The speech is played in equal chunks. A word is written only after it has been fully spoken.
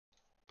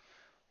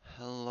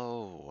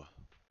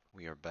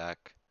are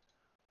back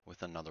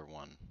with another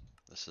one.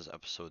 This is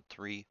episode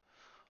 3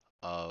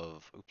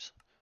 of,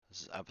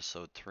 this is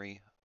episode 3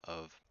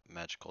 of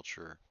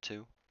Magiculture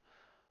 2.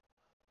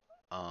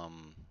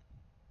 Um,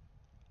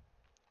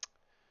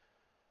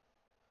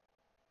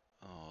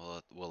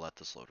 we'll let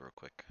this load real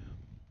quick.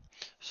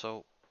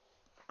 So,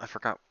 I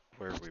forgot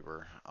where we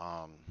were,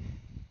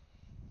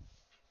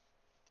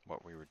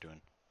 what we were doing.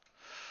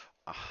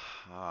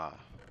 Aha,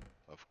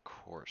 of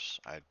course,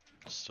 I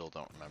still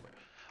don't remember.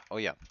 Oh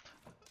yeah,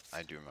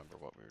 I do remember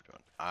what we were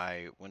doing.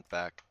 I went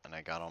back and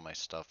I got all my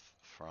stuff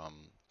from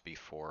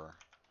before.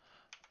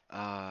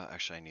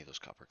 Actually, I need those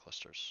copper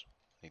clusters.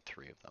 I need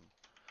 3 of them.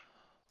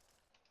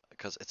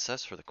 Because it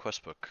says for the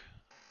quest book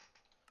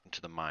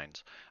to the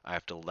mines, I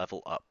have to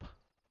level up.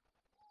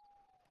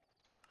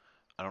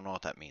 I don't know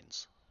what that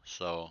means.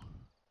 So,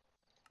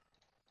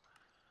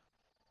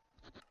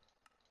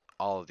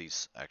 all of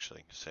these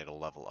actually say to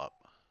level up.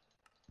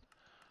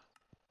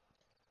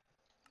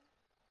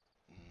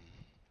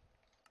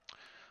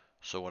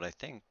 So what I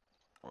think,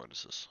 what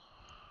is this?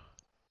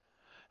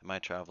 In my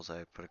travels,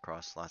 I put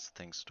across lots of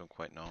things, don't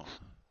quite know.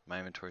 My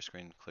inventory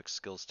screen, click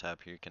skills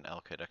tab here, you can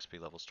allocate XP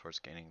levels towards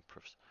gaining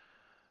proofs.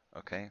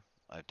 Okay,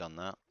 I've done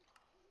that.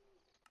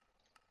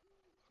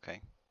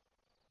 Okay.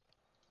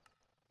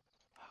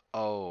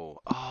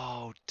 Oh,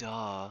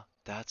 duh.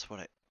 That's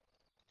what I,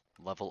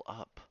 level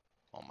up.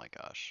 Oh my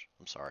gosh,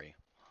 I'm sorry.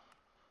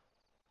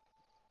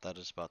 That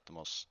is about the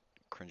most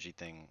cringy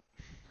thing.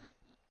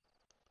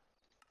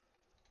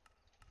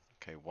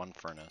 Okay, 1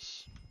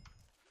 furnace.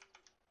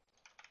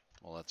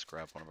 Well, let's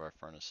grab one of our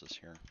furnaces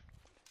here.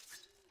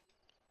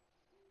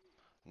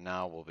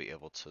 Now we'll be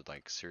able to,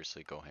 like,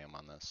 seriously go ham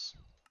on this.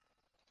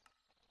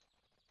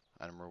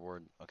 Item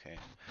reward, okay.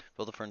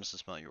 Build a furnace to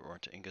smelt your ore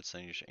into ingots,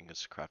 then use your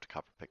ingots to craft a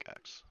copper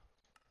pickaxe.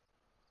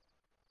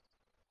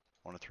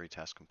 1 of 3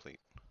 tasks complete.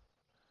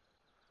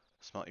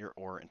 Smelt your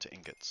ore into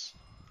ingots.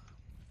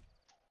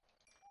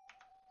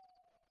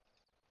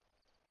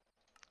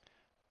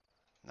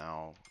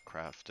 Now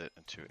craft it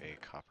into a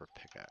copper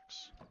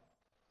pickaxe.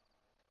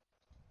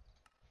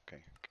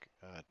 Okay,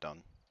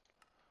 done.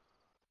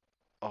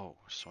 Oh,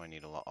 so I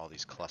need all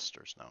these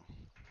clusters now.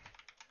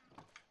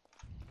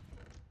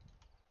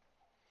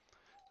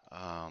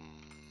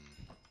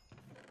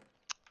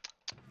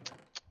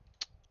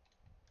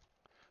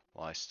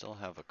 Well, I still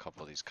have a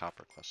couple of these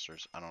copper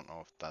clusters. I don't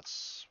know if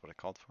that's what I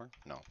called for.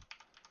 No.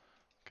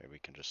 Okay, we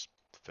can just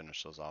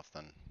finish those off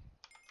then.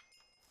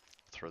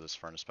 Throw this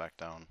furnace back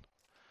down.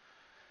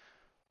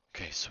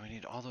 Okay, so we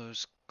need all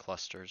those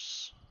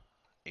clusters.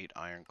 8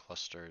 iron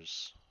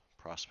clusters.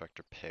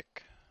 Prospector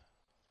pick.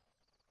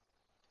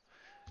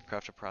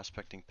 Craft a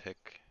prospecting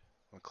pick.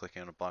 When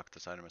clicking on a block,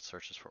 this item it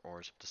searches for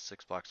ores up to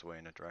 6 blocks away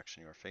in a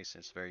direction you are facing.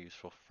 It's very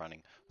useful for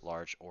finding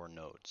large ore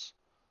nodes.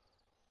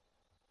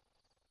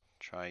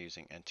 Try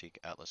using antique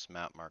atlas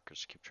map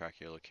markers to keep track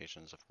of your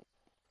locations of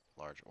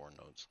large ore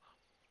nodes.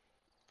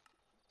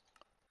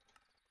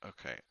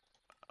 Okay,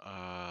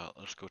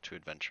 let's go to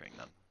adventuring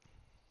then.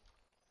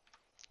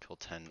 Kill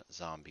 10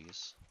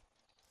 zombies.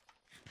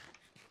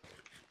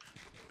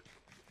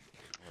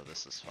 Oh,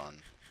 this is fun.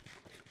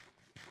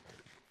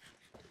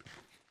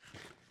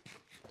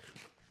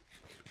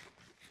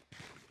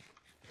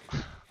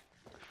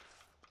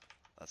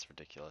 That's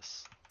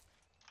ridiculous.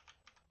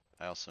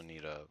 I also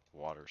need a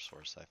water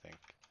source, I think.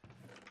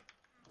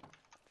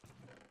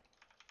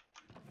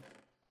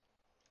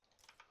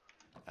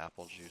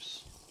 Apple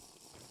juice.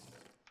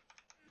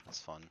 That's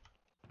fun.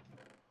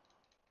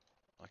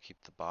 I'll keep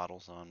the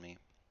bottles on me.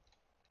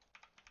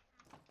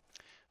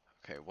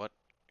 Okay, what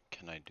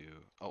can I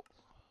do? Oh,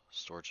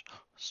 storage.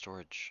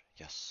 Storage,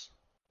 yes.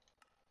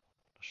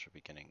 Industrial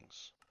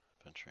beginnings.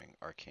 Adventuring,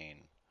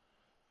 arcane.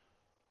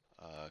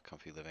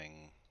 Comfy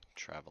living,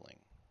 traveling.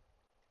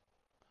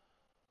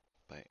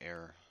 By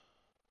air.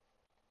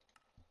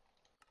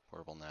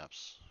 Portable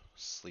naps.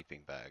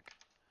 Sleeping bag.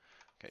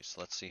 Okay,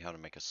 so let's see how to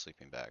make a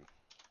sleeping bag.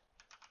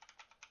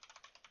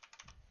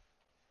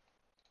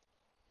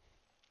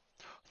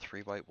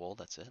 3 white wool,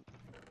 that's it?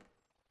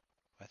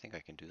 I think I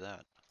can do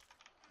that.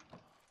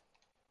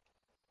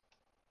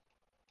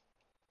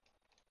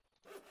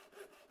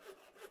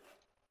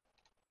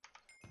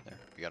 There,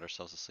 we got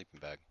ourselves a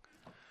sleeping bag.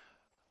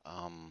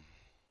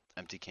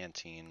 Empty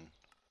canteen.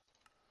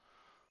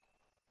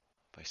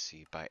 By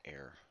sea, by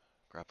air.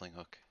 Grappling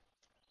hook.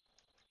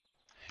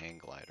 Hang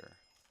glider.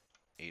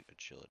 8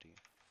 agility.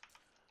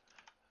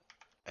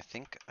 I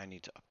think I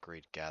need to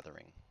upgrade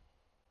gathering.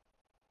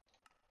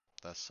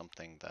 That's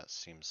something that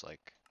seems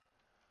like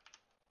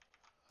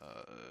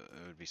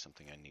it would be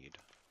something I need.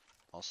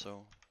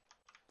 Also,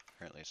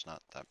 apparently it's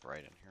not that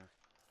bright in here.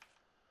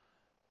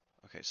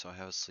 Okay, so I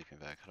have a sleeping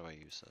bag. How do I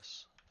use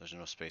this? There's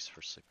no space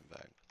for sleeping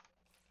bag.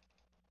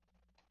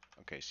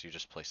 Okay, so you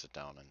just place it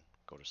down and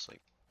go to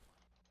sleep.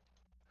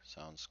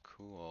 Sounds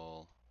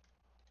cool.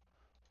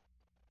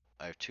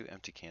 I have 2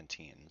 empty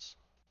canteens.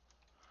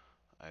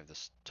 I have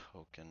this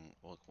token.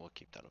 We'll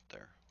keep that up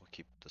there. We'll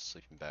keep the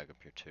sleeping bag up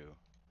here too.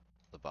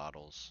 The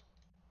bottles.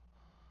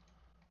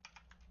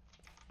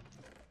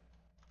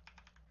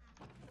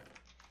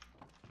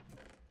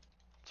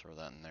 throw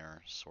that in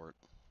there, sort.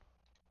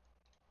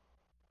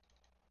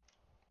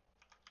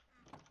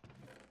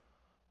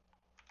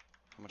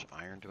 How much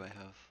iron do I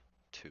have?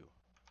 2.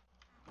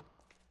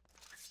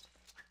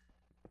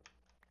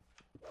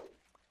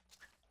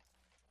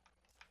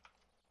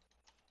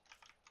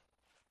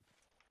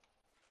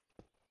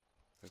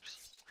 Oops.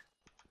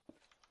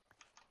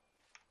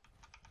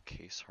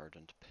 Case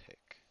hardened pick.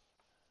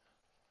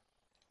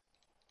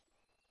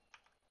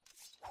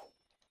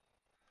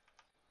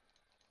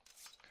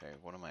 Okay,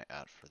 what am I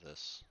at for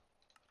this?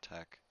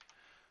 Attack.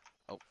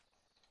 Oh.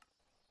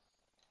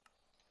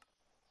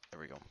 There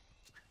we go.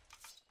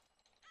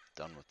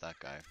 Done with that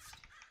guy.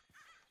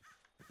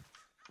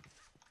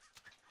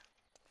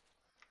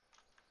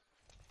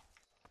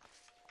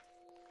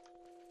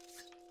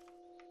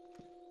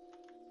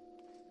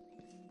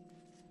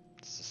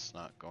 Does this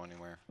not go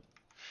anywhere?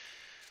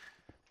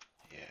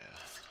 Yeah,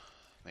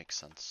 makes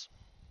sense.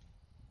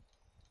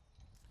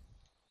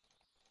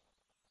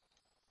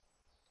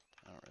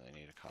 I don't really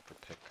need a copper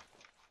pick.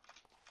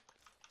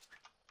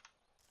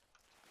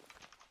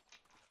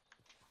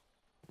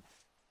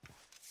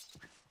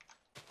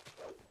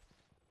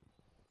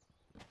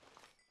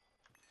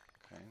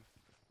 Okay.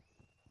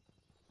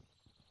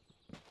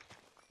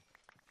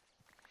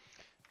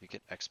 You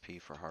get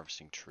XP for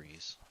harvesting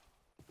trees.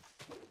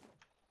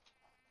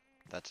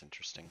 That's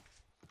interesting.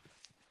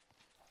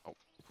 Oh,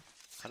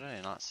 how did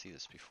I not see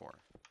this before?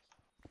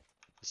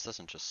 This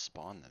doesn't just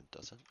spawn them,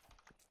 does it?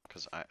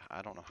 Because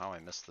I don't know how I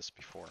missed this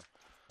before.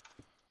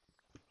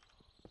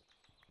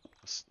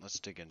 Let's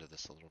dig into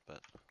this a little bit.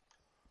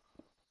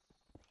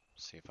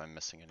 See if I'm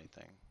missing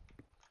anything.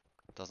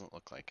 Doesn't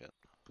look like it.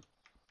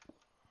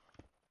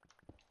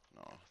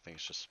 No, I think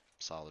it's just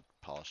solid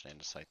polished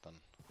andesite then.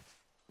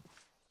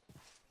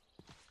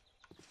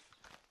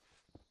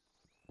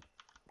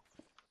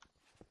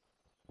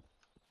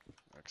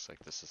 Looks like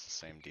this is the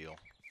same deal.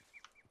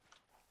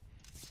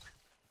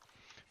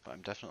 But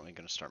I'm definitely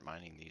going to start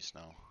mining these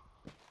now.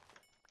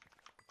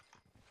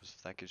 Because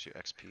if that gives you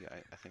XP,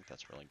 I think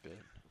that's really good.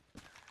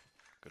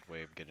 Good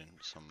way of getting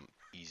some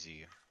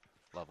easy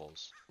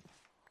levels.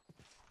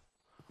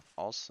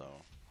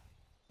 Also,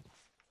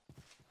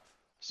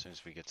 as soon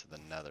as we get to the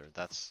nether,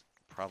 that's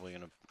probably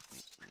going to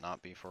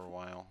not be for a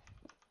while.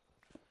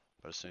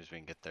 But as soon as we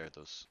can get there,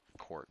 those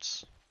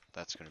quartz,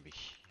 that's going to be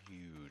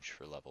huge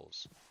for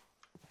levels.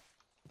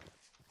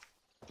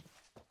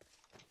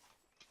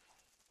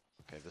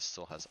 Okay, this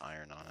still has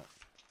iron on it.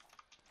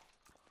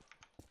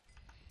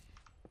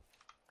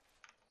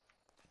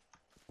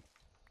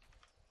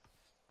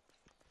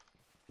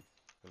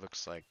 It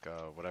looks like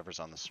whatever's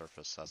on the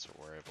surface, that's what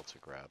we're able to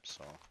grab,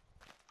 so.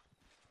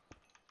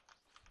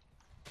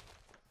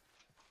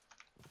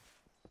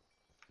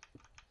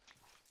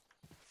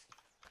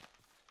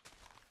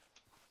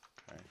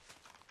 Okay.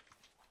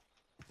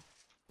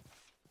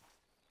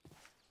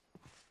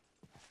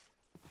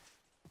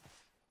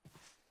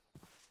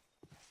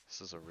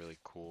 This is a really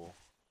cool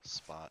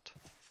spot.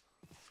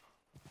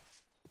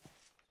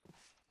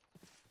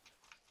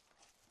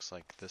 Looks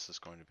like this is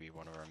going to be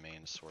one of our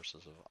main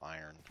sources of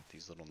iron,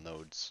 these little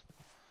nodes.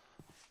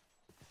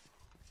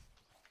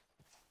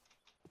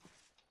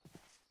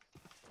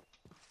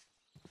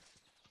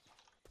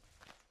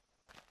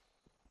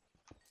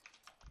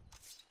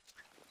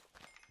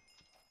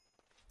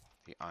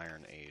 The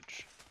Iron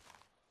Age.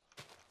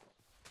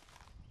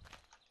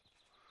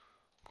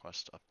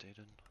 Quest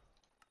updated.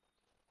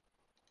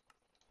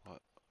 What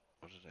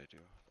did I do?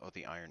 Oh,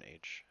 the Iron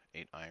Age.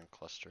 8 iron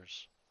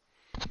clusters.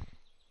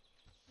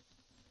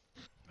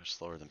 They're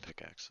slower than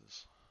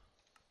pickaxes.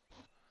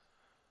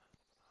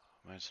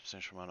 Mine a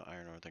substantial amount of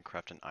iron ore, then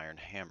craft an iron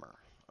hammer.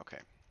 Okay.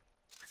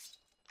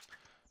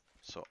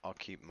 So I'll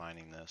keep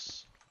mining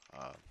this.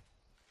 But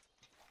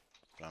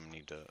I'm gonna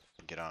need to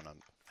get on a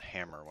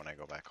hammer when I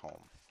go back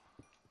home.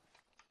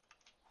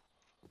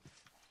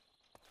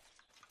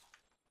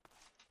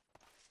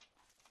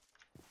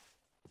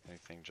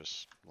 Anything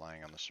just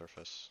lying on the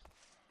surface?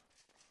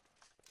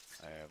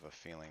 I have a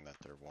feeling that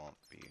there won't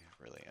be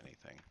really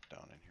anything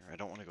down in here. I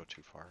don't want to go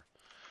too far.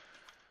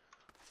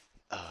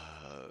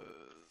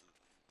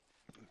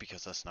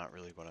 Because that's not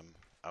really what I'm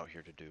out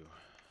here to do.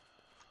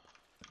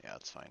 Yeah,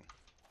 it's fine.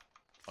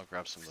 I'll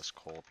grab some of this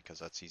coal because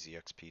that's easy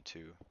XP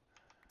too.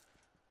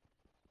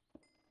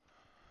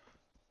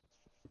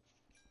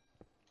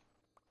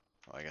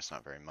 Well, I guess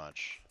not very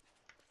much.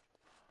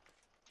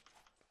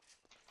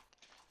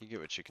 You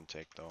get what you can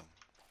take though.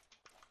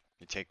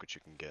 You take what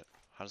you can get.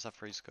 How does that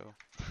phrase go?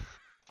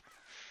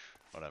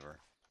 Whatever.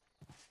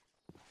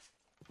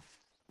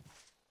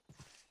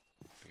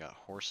 We got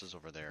horses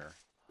over there.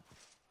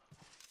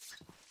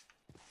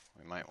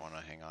 We might want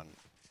to hang on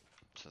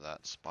to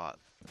that spot.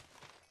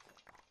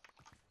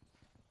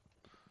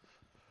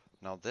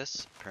 Now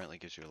this apparently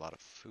gives you a lot of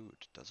food,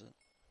 does it?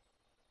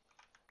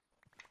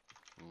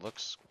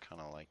 Looks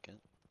kind of like it,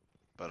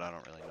 but I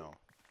don't really know.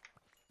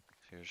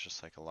 Here's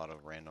just like a lot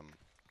of random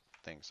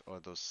things. Oh, are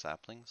those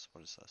saplings?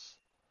 What is this?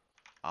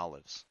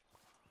 Olives.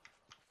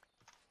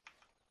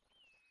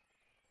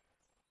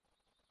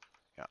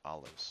 Yeah,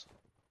 olives.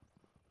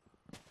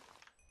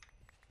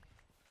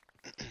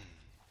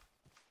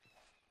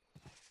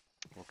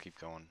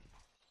 going.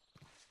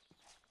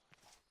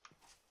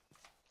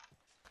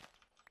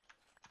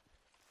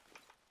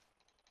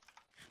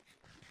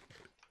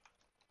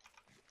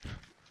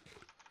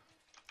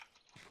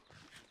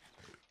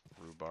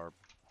 Rhubarb.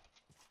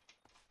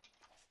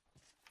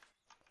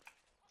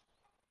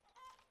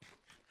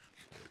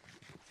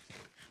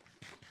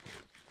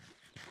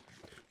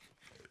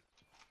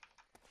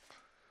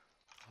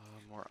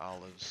 More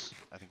olives.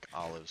 I think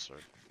olives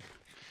are...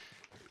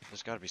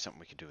 There's got to be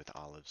something we could do with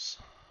olives.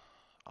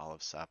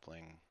 Olive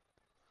sapling.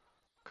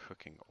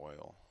 Cooking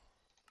oil.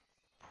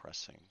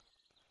 Pressing.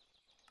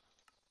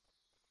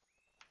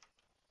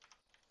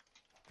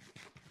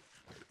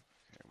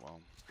 Okay,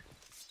 well...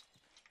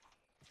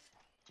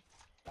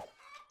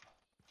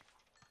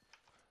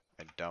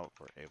 I doubt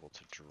we're able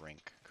to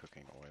drink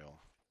cooking oil.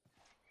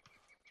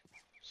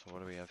 So what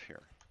do we have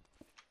here?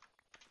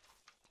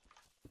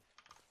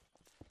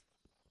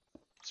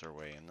 Is there a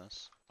way in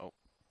this? Oh, a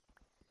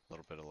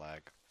little bit of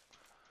lag.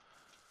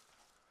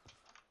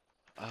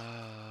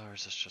 Or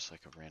is this just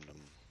like a random...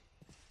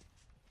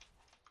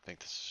 I think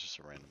this is just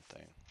a random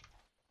thing.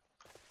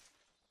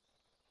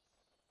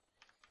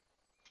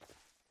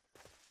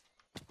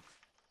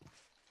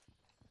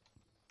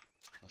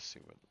 Let's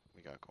see what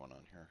we got going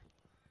on here.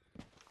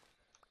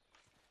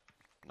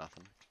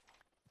 Nothing.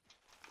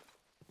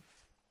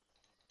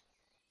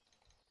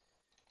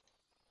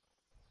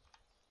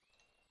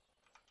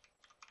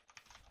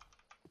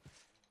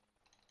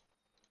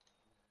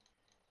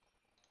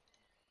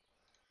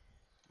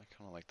 I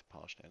kind of like the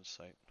polished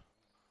andesite.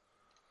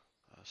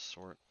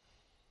 Sort.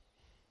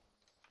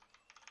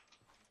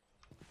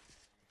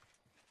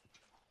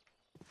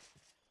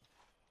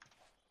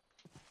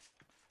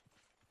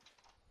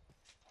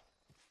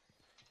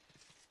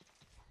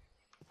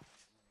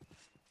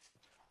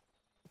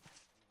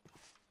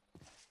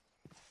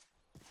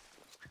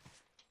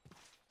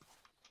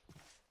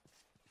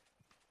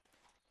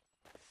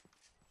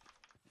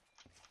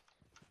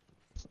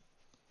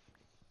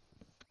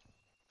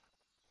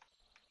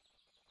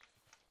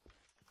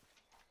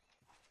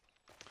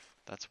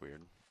 That's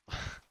weird.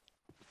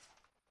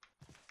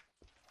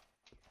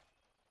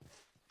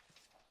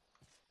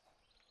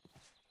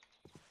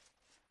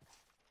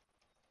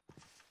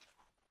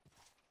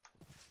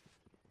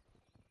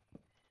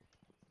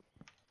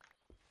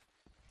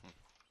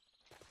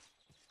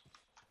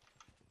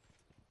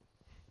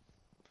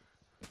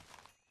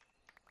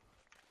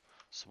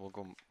 So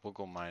we'll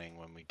go mining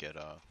when we get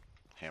a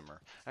hammer.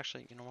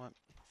 Actually, you know what?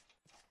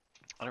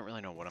 I don't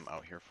really know what I'm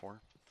out here for.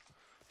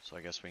 So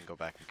I guess we can go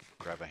back and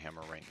grab a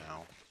hammer right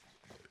now.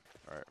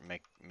 Or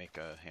make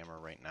a hammer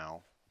right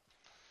now.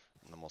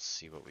 And then we'll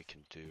see what we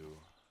can do.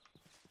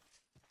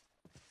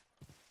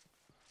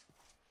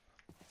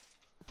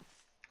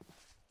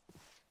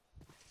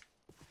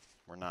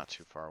 We're not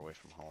too far away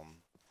from home.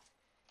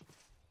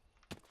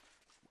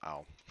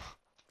 Ow.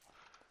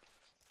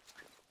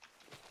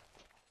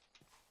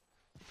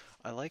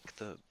 I like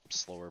the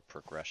slower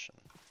progression.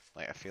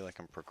 Like, I feel like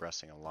I'm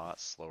progressing a lot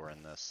slower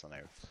in this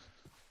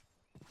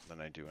than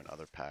I do in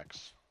other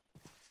packs.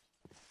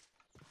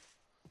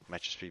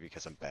 Might just be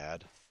because I'm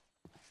bad.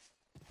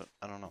 But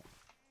I don't know.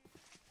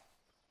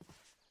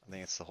 I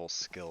think it's the whole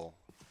skill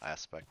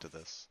aspect of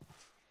this.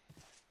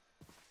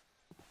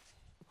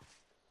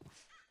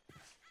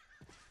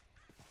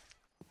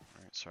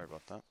 Alright, sorry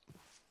about that.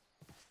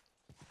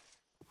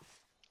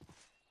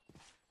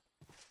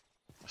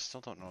 I still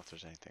don't know if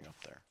there's anything up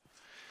there.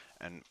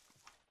 And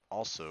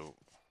also,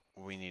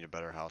 we need a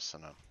better house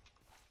than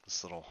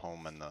this little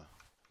home in the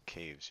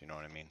caves, you know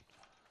what I mean?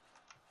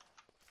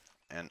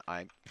 And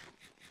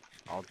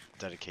I'll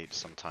dedicate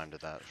some time to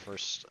that.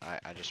 First,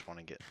 I just want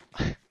to get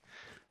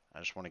I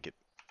just want to get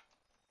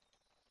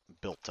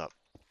built up,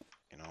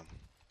 you know.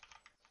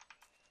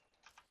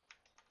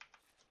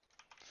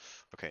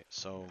 Okay,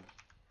 so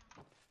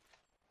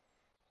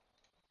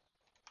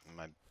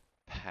my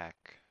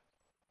pack,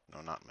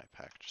 no, not my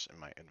pack, just in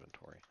my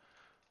inventory.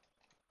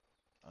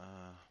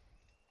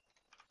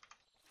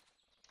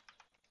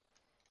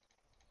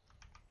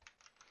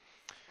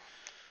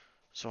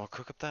 So I'll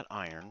cook up that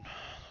iron.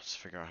 Let's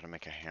figure out how to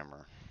make a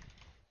hammer.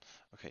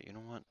 Okay, you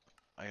know what?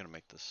 I gotta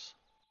make this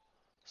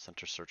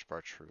center search bar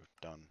true.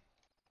 Done.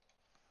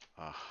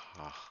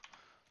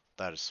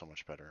 That is so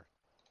much better.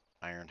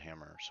 Iron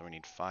hammer. So we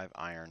need 5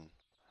 iron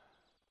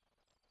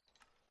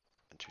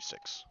and 2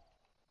 sticks.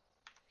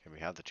 Okay,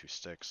 we have the 2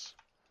 sticks.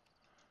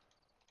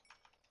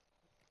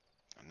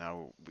 And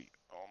now we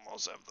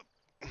almost have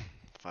the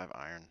 5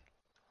 iron.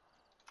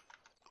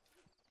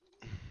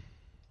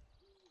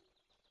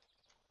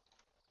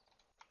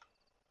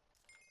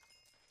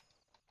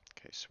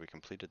 Okay, so we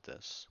completed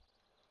this.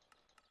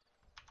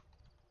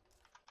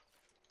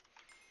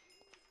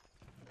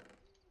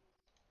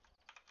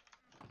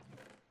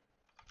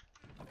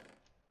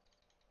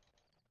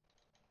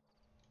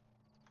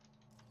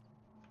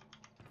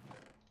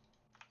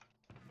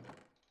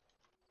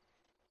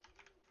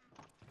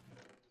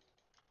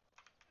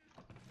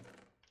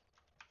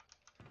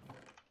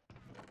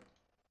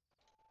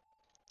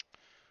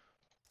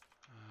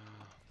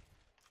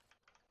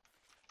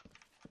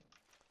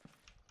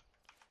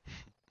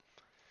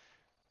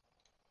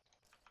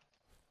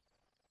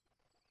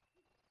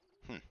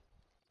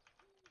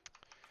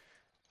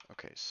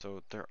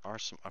 so there are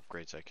some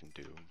upgrades I can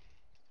do.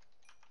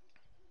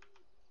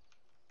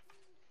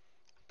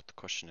 But the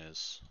question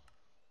is,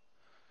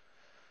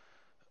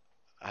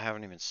 I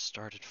haven't even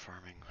started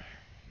farming.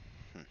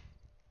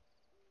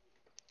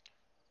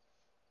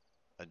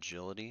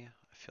 Agility,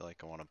 I feel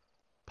like I want to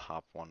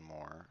pop one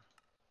more.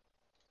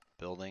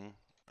 Building,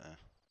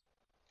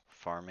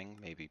 farming,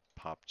 maybe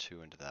pop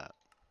 2 into that.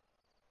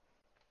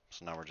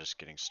 So now we're just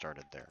getting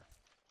started there.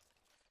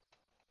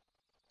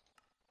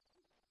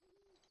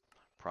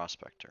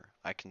 Prospector,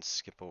 I can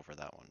skip over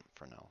that one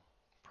for now.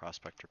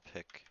 Prospector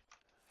pick.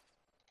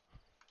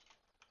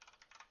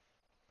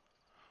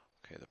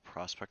 Okay, the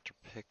prospector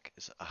pick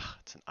is,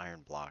 it's an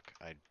iron block.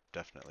 I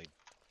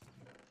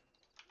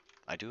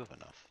do have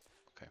enough.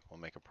 Okay, we'll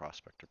make a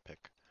prospector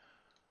pick.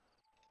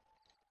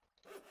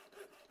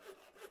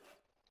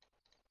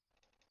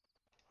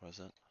 What is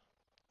it?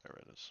 There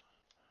it is.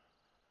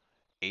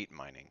 8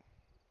 mining.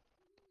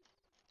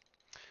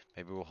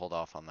 Maybe we'll hold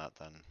off on that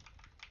then,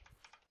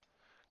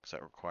 because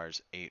that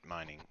requires 8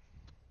 mining.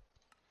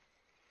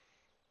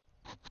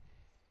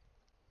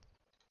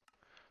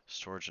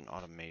 Storage and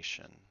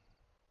automation.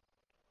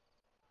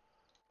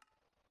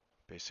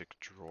 Basic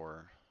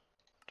drawer.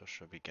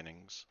 Industrial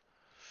beginnings.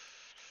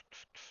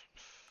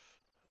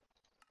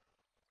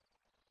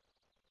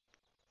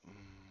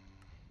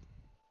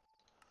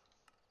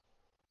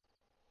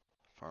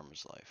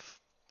 Farmer's life.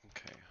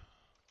 Okay.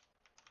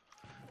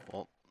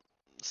 Well,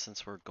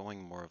 since we're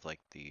going more of like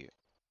the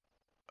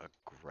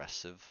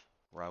aggressive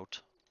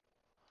route,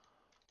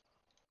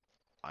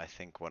 I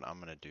think what I'm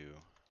gonna do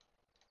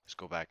is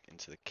go back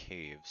into the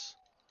caves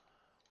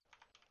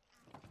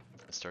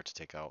and start to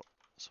take out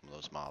some of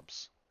those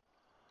mobs.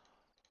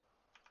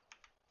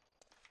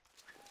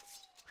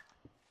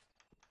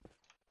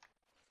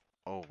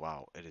 Oh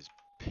wow, it is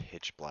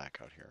pitch black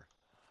out here.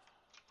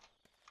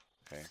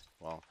 Okay,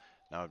 well,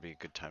 now would be a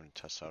good time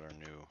to test out our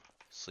new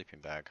sleeping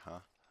bag, huh?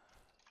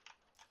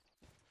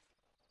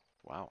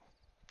 Wow.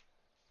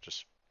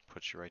 Just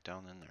puts you right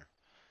down in there.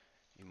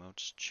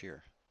 Emotes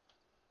cheer.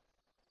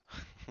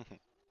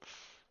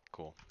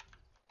 Cool.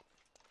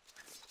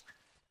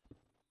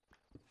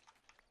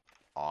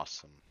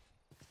 Awesome.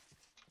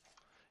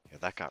 Yeah,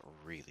 that got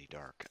really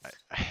dark.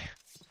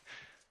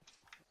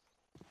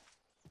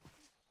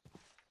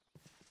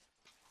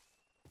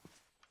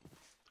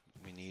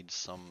 We need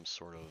some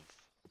sort of,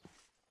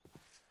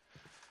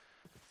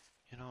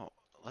 you know,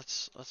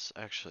 let's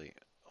actually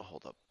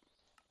hold up.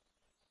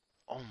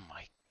 Oh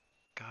my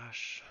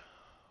gosh.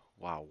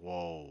 Wow,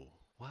 whoa.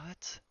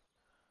 What?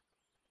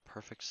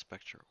 Perfect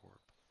Spectre Orb.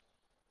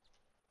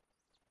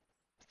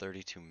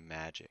 32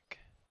 magic.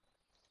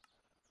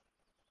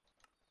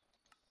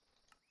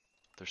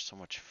 There's so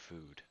much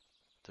food.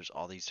 There's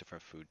all these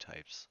different food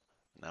types.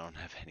 And I don't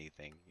have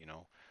anything, you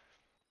know?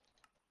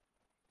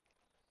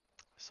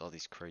 There's all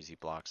these crazy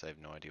blocks I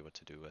have no idea what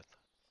to do with.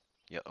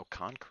 Yeah, oh,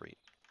 concrete.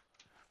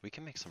 We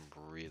can make some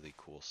really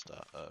cool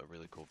stuff,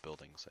 really cool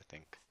buildings, I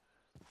think.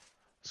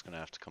 It's gonna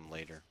have to come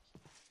later.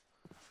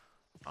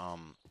 I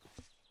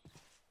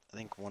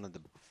think one of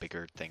the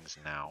bigger things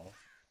now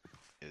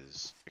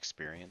is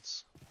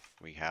experience.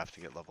 We have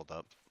to get leveled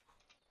up.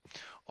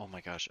 Oh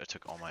my gosh, I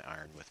took all my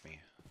iron with me.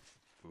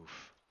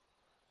 Oof.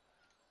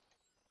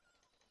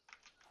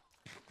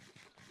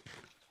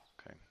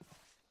 Okay.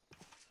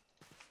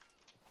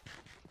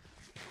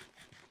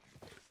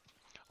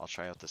 I'll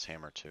try out this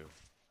hammer too.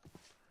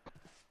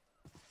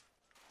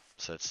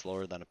 So it's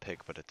slower than a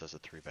pick, but it does a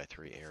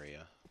 3x3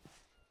 area.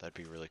 That'd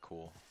be really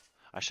cool.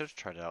 I should have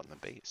tried it out in the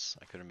base.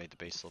 I could have made the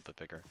base a little bit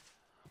bigger.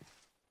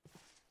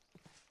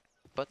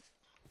 But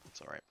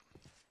it's alright.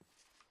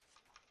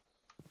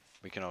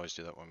 We can always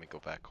do that when we go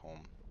back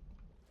home.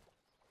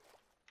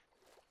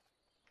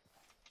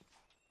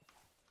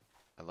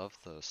 I love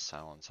the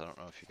sounds. I don't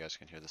know if you guys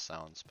can hear the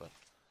sounds, but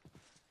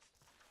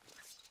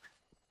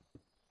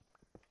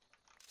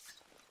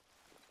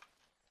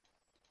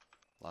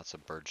lots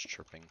of birds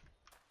chirping.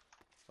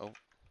 Oh,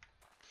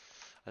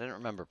 I didn't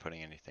remember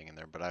putting anything in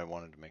there, but I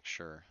wanted to make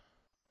sure.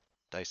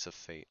 Dice of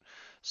Fate.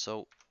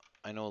 So,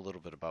 I know a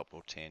little bit about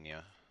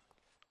Botania.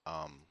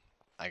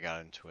 I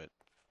got into it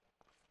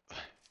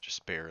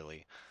just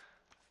barely.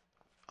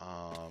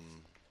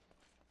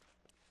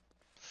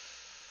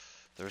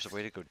 There's a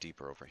way to go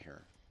deeper over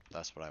here.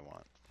 That's what I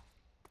want.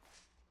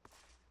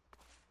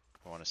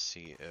 I want to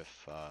see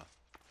if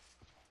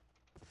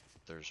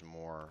there's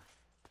more.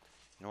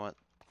 You know what?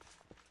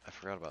 I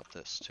forgot about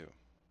this too.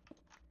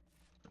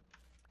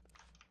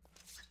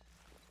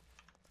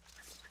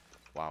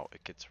 Wow,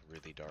 it gets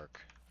really dark.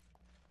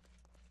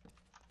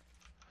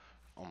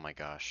 Oh my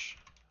gosh.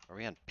 Are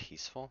we on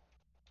peaceful?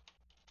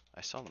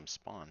 I saw them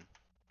spawn.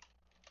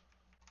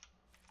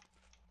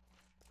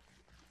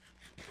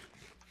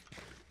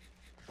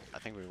 I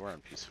think we were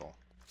on peaceful,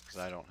 because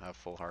I don't have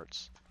full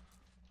hearts.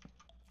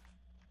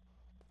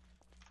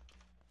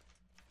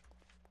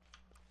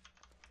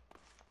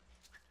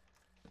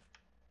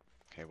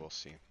 Okay, we'll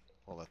see.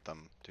 We'll let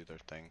them do their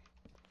thing.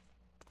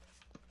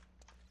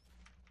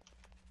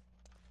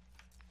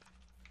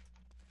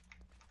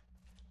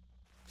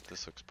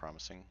 This looks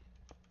promising.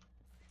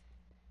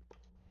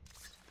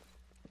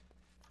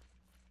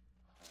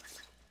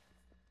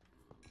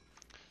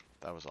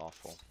 That was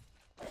awful.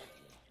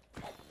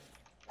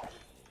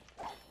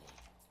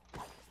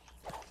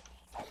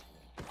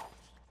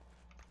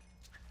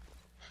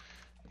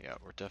 Yeah,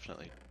 we're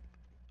definitely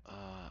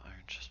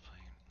iron chest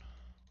plate.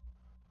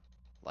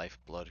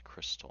 Lifeblood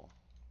crystal.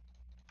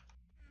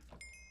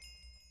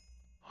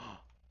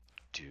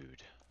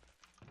 Dude.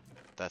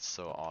 That's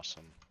so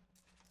awesome.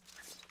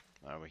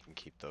 Now we can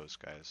keep those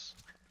guys.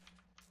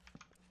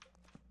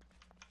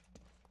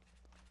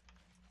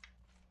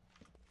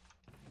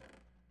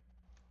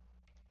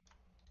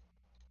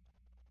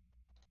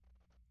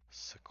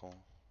 Sickle.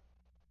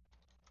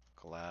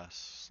 Glass.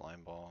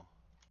 Slime ball.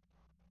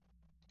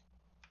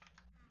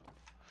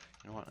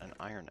 You know what? An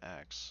iron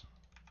axe.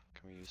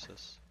 Can we use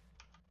this?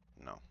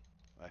 No.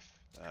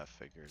 That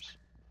figures.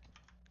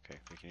 Okay,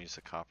 we can use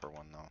the copper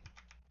one though.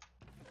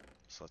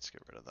 So let's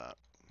get rid of that.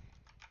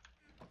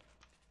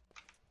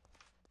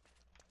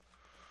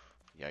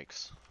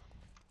 Yikes.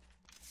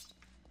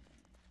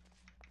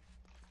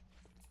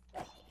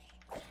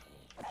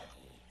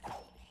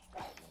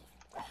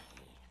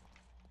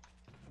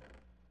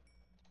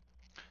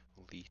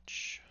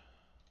 Leech.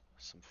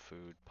 Some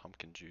food.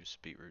 Pumpkin juice.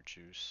 Beetroot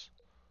juice.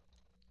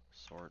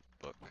 Sort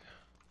book.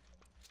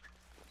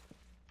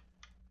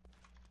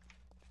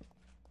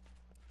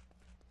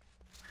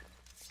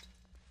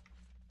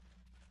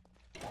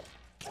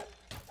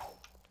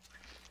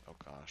 Oh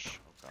gosh.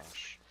 Oh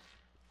gosh.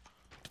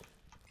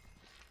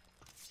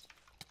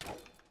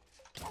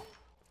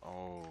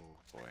 Oh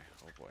boy.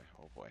 Oh boy.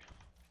 Oh boy.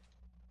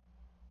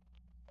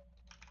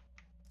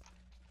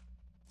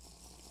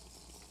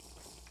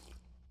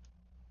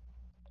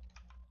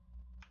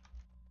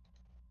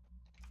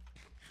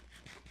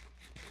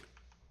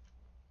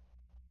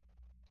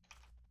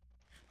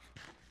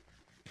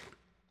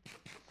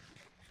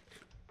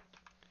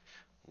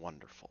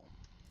 Wonderful.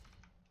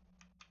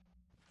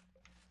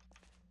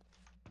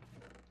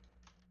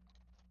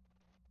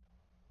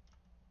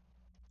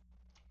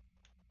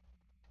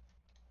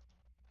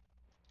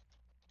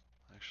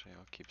 Actually,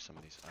 I'll keep some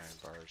of these iron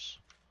bars.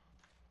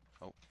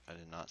 Oh, I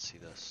did not see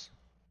this.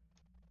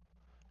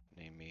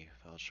 Name me.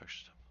 File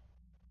structure.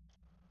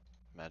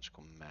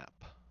 Magical map.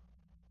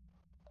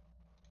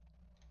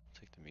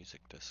 Take the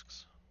music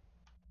discs.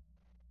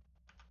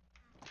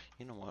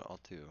 You know what I'll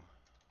do?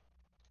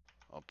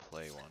 I'll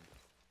play one.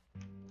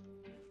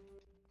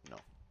 No.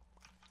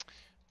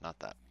 Not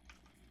that.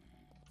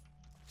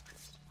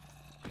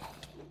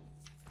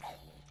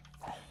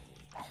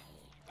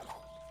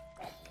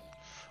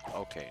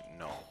 Okay,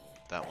 no.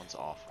 That one's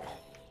awful.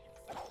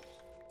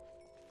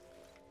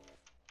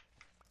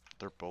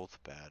 They're both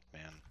bad,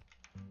 man.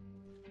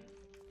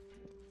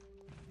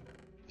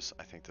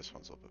 I think this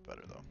one's a little bit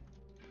better, though.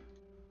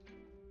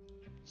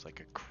 It's like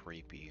a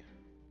creepy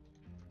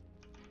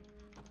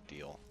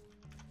deal.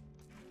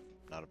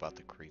 Not about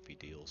the creepy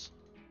deals.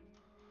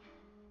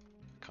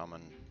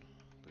 Common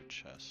loot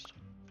chest.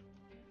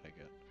 I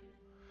get.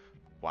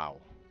 Wow.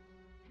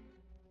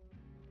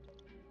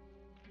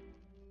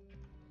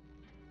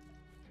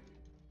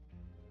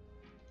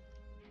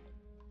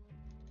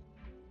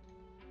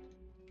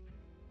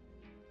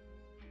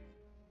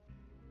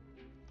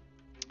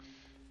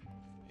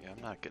 Yeah,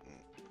 I'm not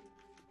getting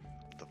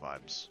the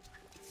vibes.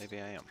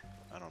 Maybe I am.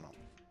 I don't know.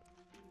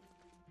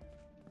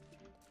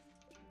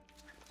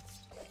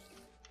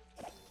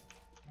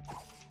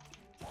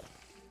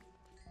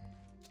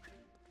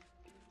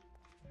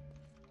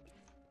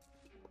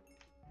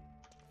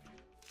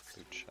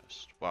 Loot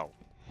chest. Wow.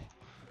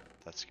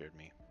 That scared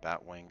me.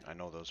 Batwing. I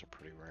know those are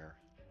pretty rare.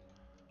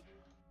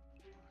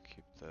 I'll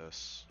keep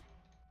this.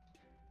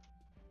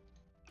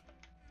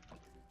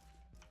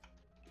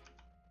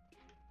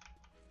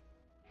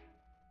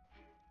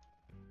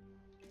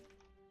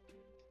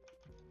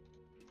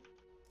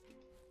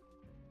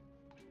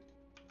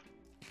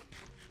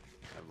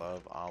 I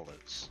love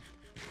olives.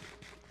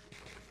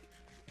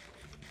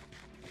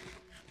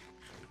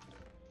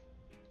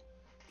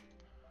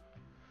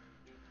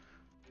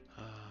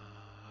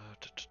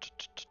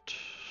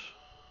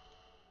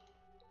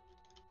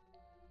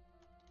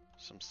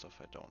 Some stuff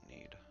I don't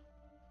need.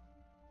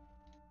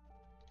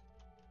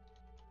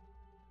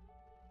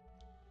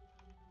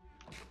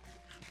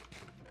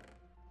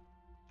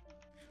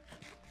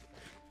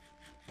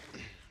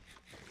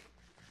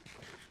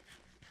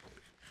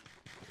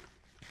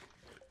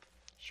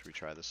 Should we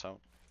try this out?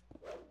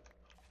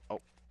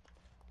 Oh.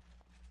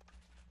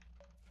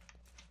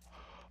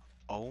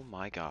 Oh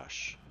my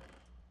gosh.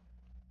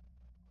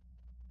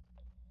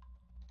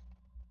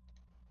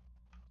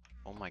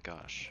 Oh my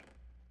gosh.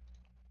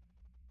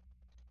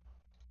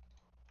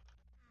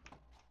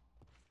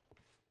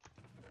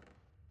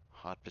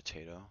 Hot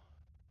potato.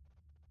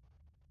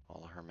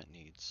 All a hermit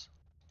needs.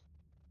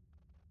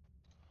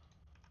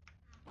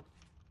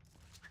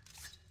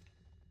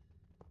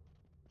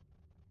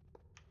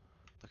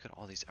 Look at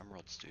all these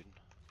emeralds, dude.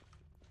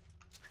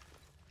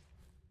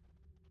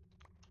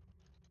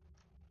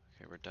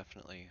 Okay, we're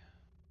definitely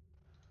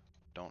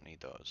Don't need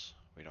those.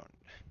 We don't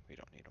need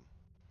them.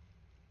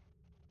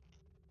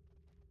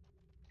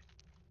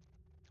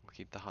 We'll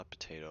keep the hot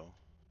potato.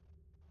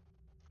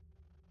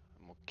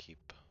 And we'll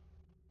keep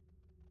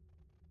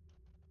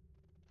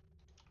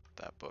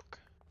that book.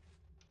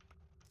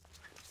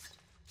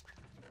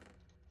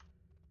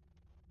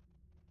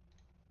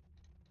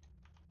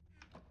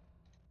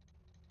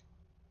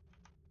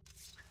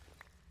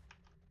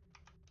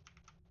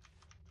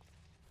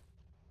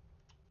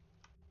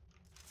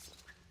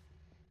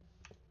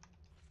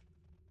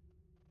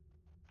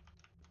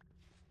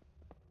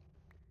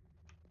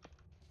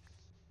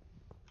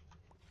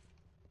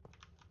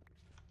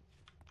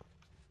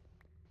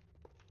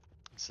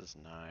 This is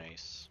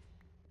nice.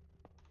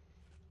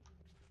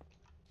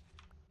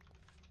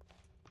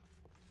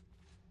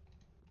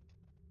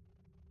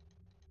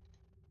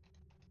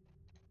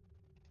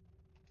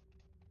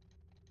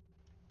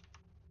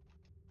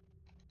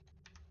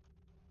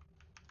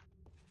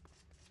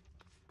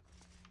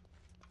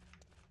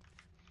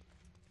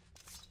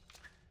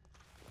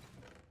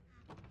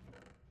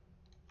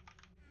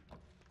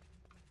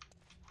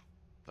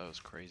 That was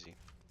crazy.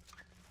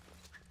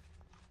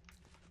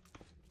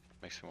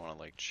 Makes me want to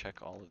like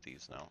check all of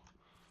these now.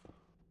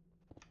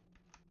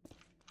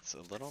 It's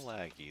a little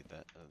laggy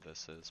that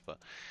this is, but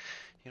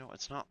you know,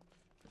 it's not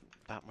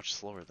that much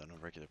slower than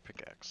a regular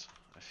pickaxe.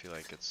 I feel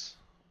like it's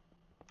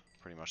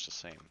pretty much the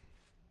same.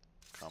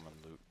 Common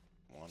loot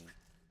 1.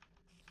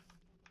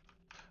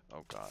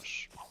 Oh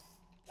gosh.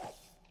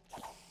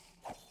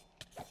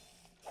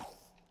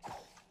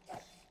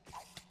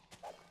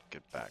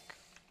 Get back.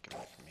 Get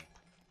away from me.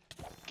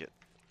 Get.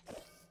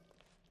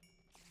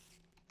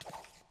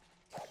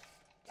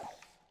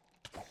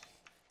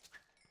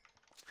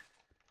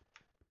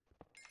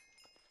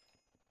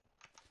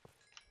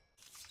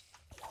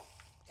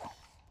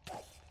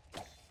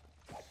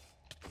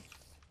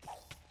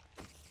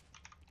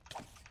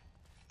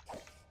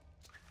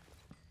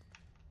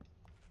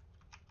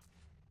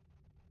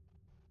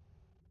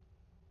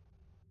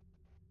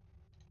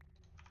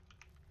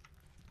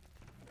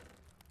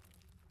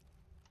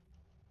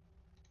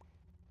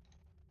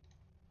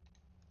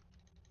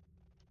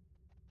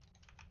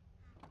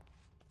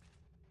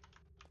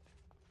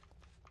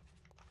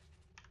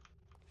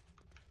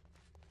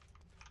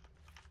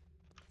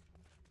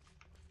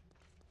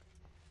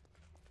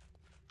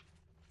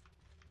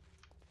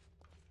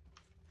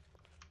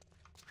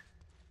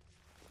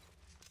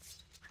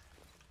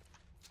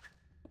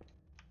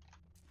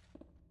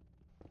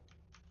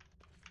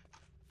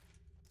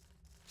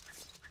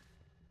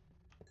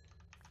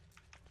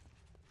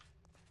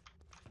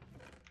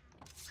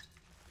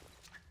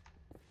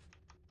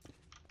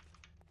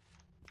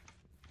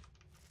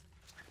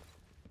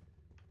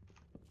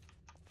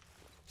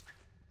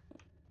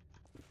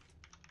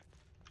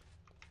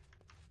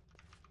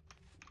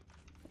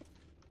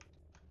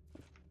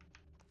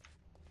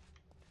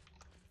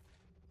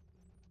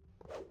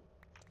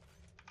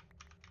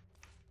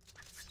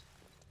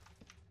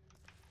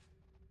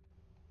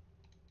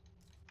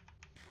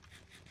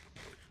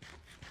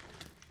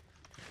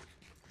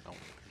 No.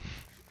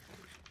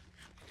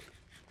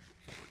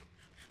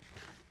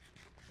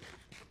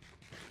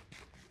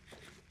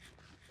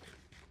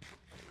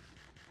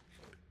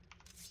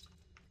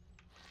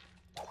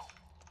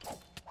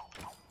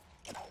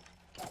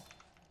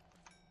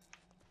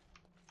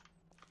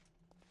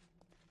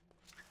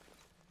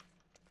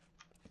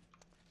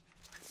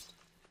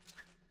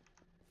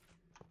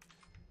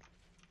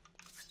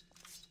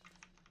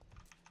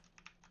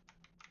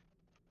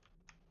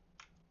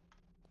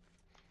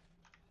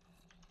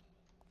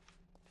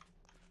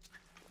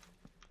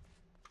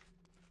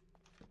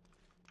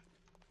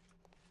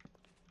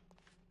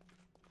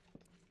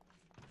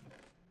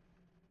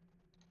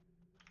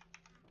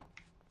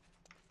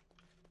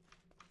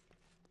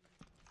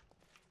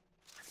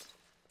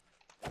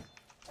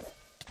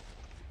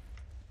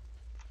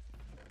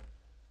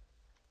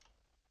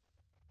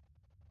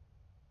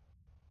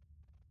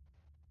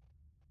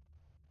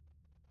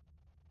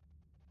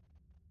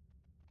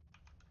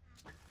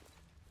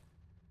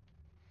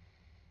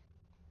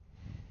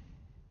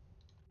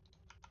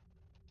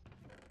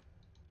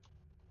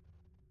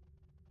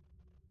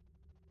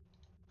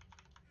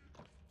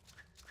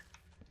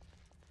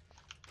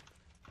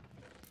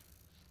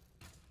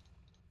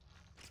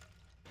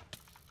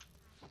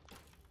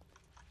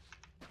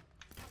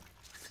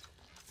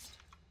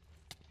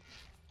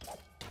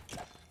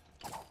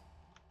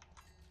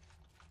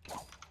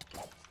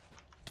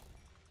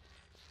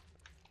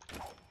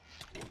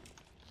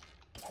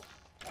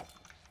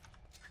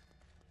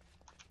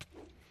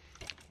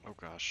 Oh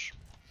gosh.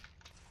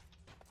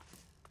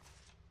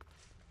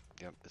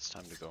 Yep, it's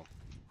time to go.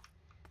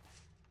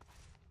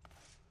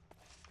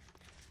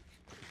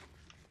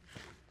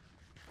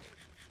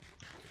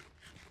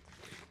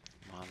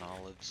 Come on,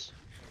 olives.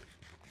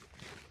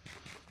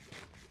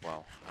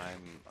 Wow,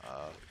 I'm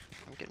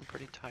getting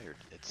pretty tired.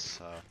 It's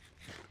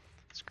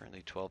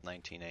currently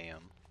 12:19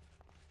 a.m.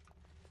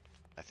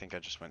 I think I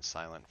just went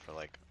silent for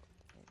like,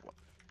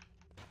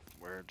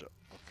 where do,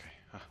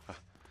 okay.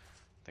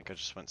 I think I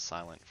just went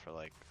silent for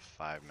like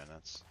 5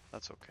 minutes.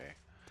 That's okay.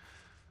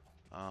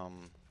 I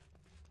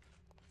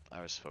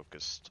was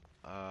focused.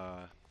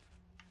 Yeah,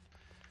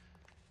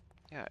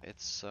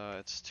 it's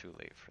too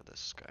late for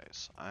this,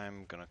 guys.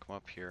 I'm gonna come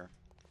up here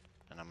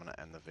and I'm gonna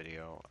end the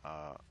video.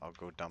 I'll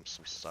go dump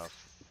some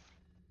stuff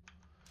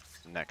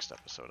next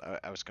episode.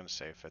 I was gonna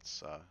say if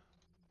it's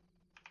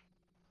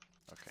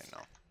okay, no,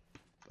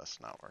 that's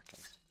not working.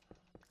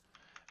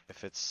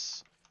 If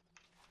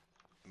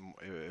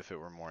if it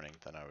were morning,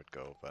 then I would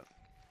go, but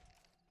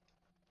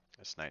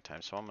it's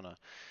nighttime, so I'm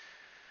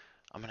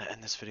gonna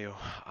end this video.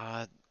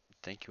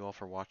 Thank you all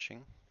for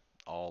watching,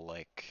 all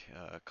like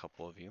a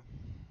couple of you,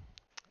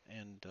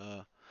 and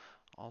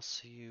I'll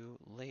see you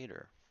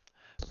later.